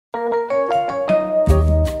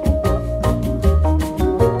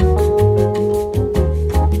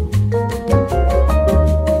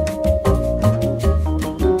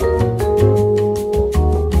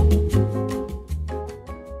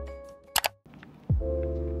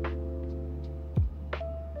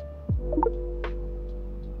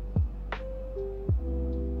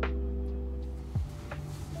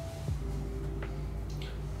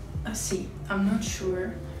see, I'm not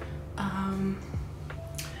sure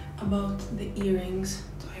about the earrings.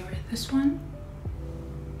 Do I wear this one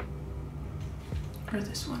or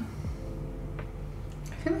this one?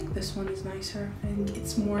 I feel like this one is nicer. I think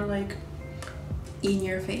it's more like in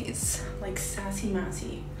your face, like sassy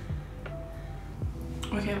massy.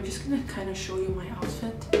 Okay, I'm just gonna kind of show you my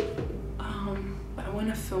outfit, but I want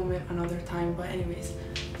to film it another time. But anyways,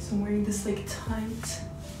 so I'm wearing this like tight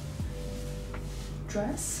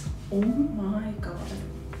dress. Oh my god,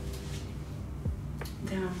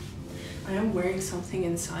 damn. I am wearing something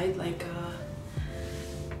inside, like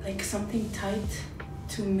something tight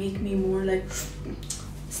to make me more like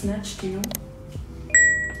snatched, you know.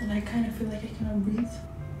 And I kind of feel like I cannot breathe.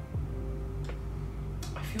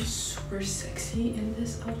 I feel super sexy in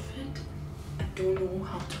this outfit. I don't know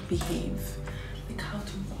how to behave, like how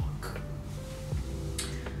to walk.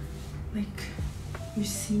 Like, you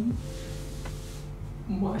see?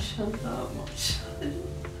 Mashallah, mashallah.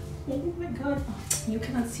 Oh my god, you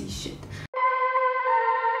cannot see shit.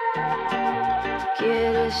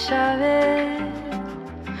 ¿Quieres saber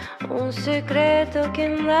un secreto que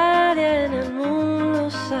nadie en el mundo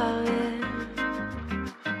sabe?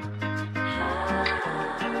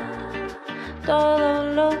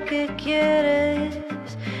 Todo lo que quieres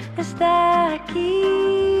está aquí.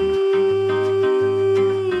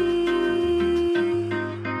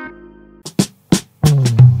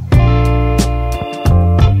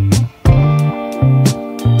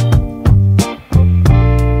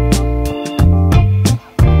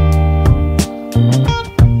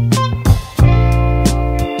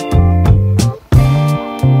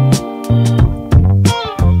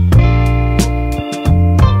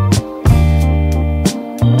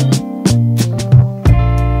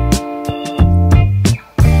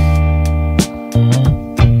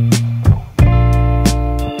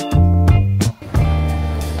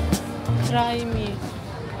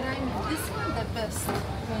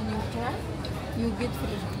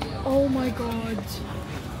 Oh my god.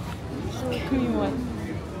 Show me one.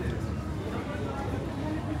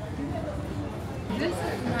 This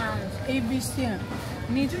is nice. ABC.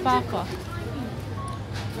 Need papa.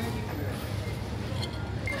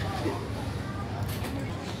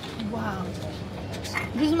 Wow.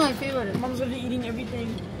 This is my favorite. Mom's already eating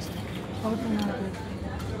everything. Open up it.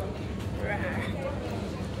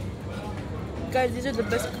 Guys, these are the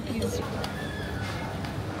best cookies.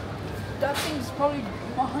 That thing is probably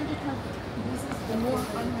 100 times. This is the more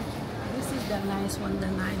unmatched. This is the nice one, the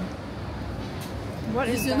 9. What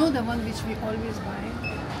is you know the one which we always buy?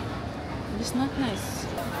 It's not nice.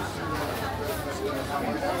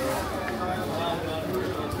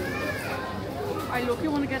 I look.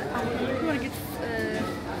 You wanna get? You wanna get?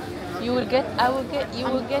 You will get. I will get. You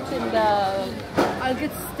will get in the. I'll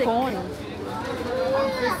get stick. Cone.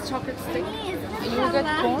 This chocolate stick. You will get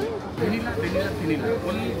cone. Vanilla,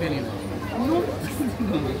 only vanilla. No.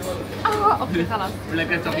 Ah, okay, خلاص. Like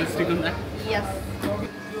a chocolate stick on that? Yes.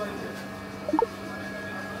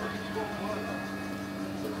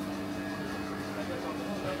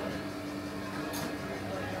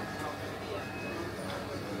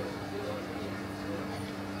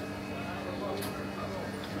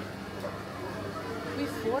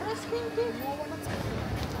 Before ice cream cake?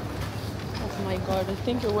 Oh my god, I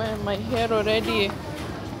think you're wearing my hair already.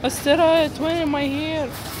 Astera, it's wearing my hair.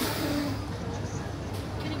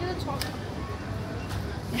 Can you get a chocolate?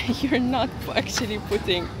 You're not actually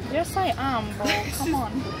putting. Yes, I am, bro. Come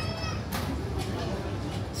on.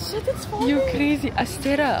 Shit, it's falling. You crazy.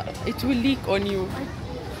 Astera, it will leak on you.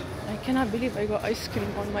 I cannot believe I got ice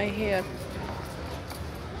cream on my hair.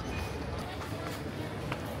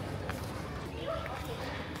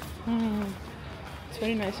 It's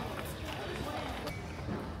very nice.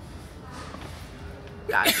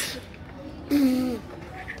 Yes.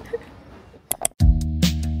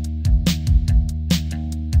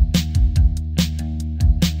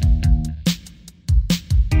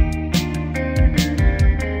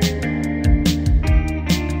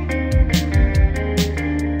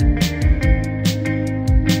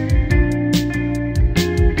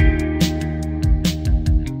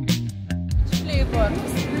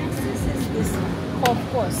 Of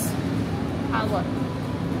course. Agua.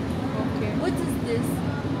 Okay. What is this?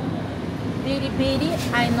 Berry,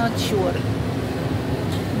 I'm not sure.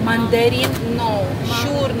 Mandarin, no.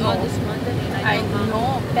 Sure, no. This mandarin, I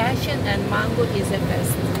know passion and mango is the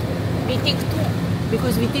best. We take 2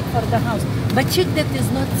 because we take for the house. But check that is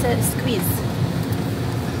not squeeze.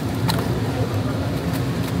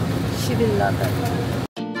 She will love it.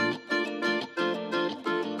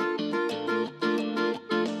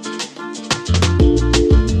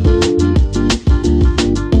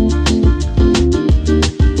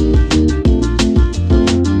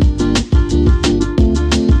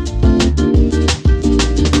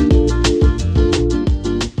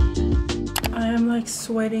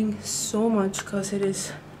 because it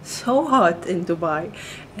is so hot in Dubai,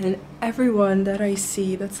 and everyone that I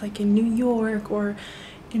see that's like in New York or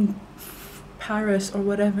in Paris or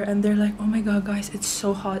whatever, and they're like, oh my god guys, it's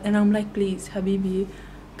so hot, and I'm like, please Habibi,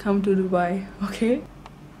 come to Dubai, okay?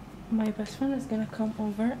 My best friend is gonna come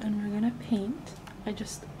over and we're gonna paint. I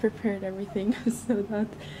just prepared everything so that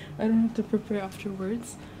I don't have to prepare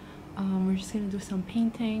afterwards. We're just gonna do some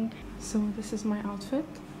painting. So this is my outfit.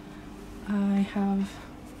 I have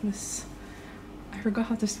this, I forgot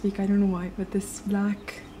how to speak, I don't know why, but this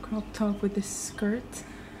black crop top with this skirt,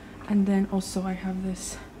 and then also I have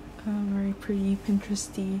this very pretty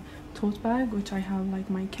Pinteresty tote bag, which I have like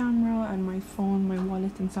my camera and my phone, my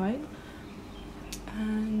wallet inside.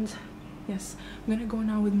 And yes, I'm gonna go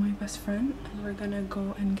now with my best friend, and we're gonna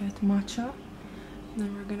go and get matcha, and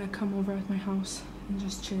then we're gonna come over at my house and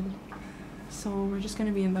just chill. So we're just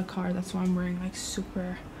gonna be in the car, that's why I'm wearing like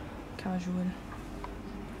super casual.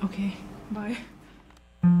 Okay, bye.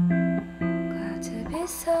 Glad to be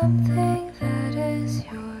something that is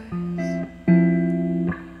yours.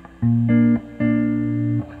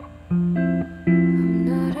 I'm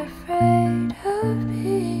not afraid of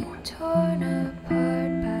being torn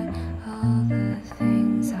apart by all the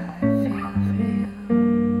things I feel for you,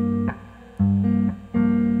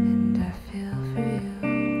 and I feel for you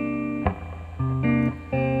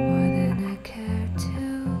more than I care to.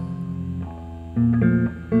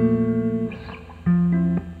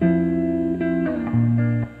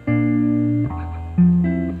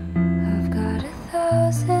 I've got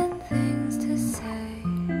 1,000 things to say.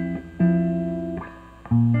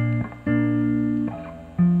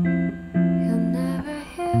 You'll never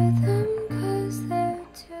hear them 'cause they're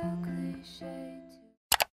too cliche.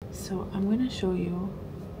 So I'm gonna show you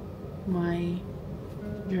my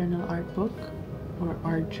journal art book, or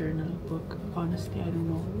art journal book. Honestly, I don't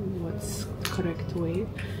know what's the correct way.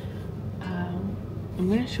 I'm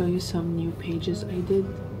gonna show you some new pages I did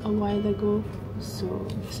a while ago. So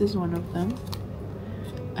this is one of them.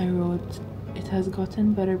 I wrote, "It has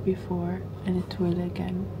gotten better before and it will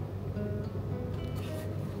again."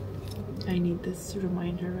 I need this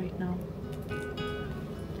reminder right now.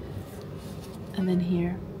 And then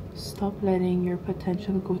here, "Stop letting your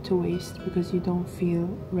potential go to waste because you don't feel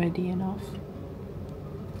ready enough."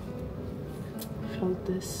 Felt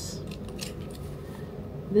this.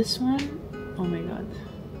 This one, oh my god,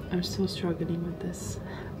 I'm still struggling with this.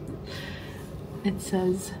 It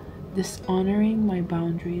says, "Dishonoring my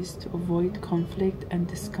boundaries to avoid conflict and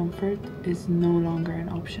discomfort is no longer an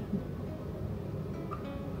option."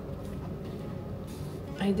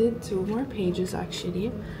 I did 2 more pages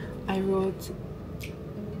actually. I wrote,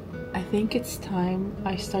 "I think it's time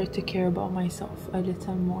I start to care about myself a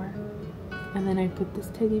little more." And then I put this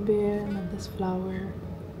teddy bear and this flower.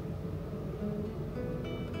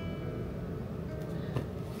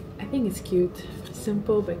 I think it's cute.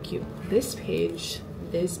 Simple but cute. This page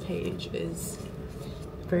is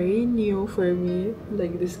very new for me,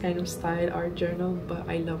 like this kind of style art journal, but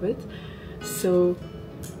I love it. So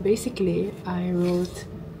basically I wrote,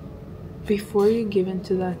 "Before you give in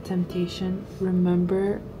to that temptation,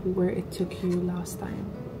 remember where it took you last time."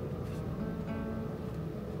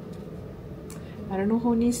 I don't know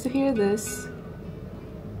who needs to hear this,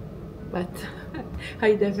 but I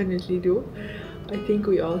definitely do. I think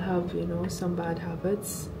we all have, you know, some bad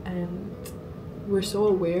habits, and we're so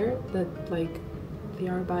aware that like they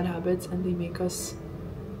are bad habits and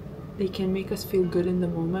they can make us feel good in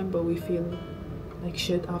the moment, but we feel like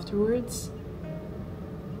shit afterwards.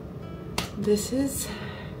 This is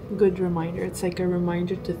a good reminder. It's like a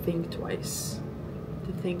reminder to think twice,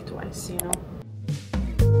 you know.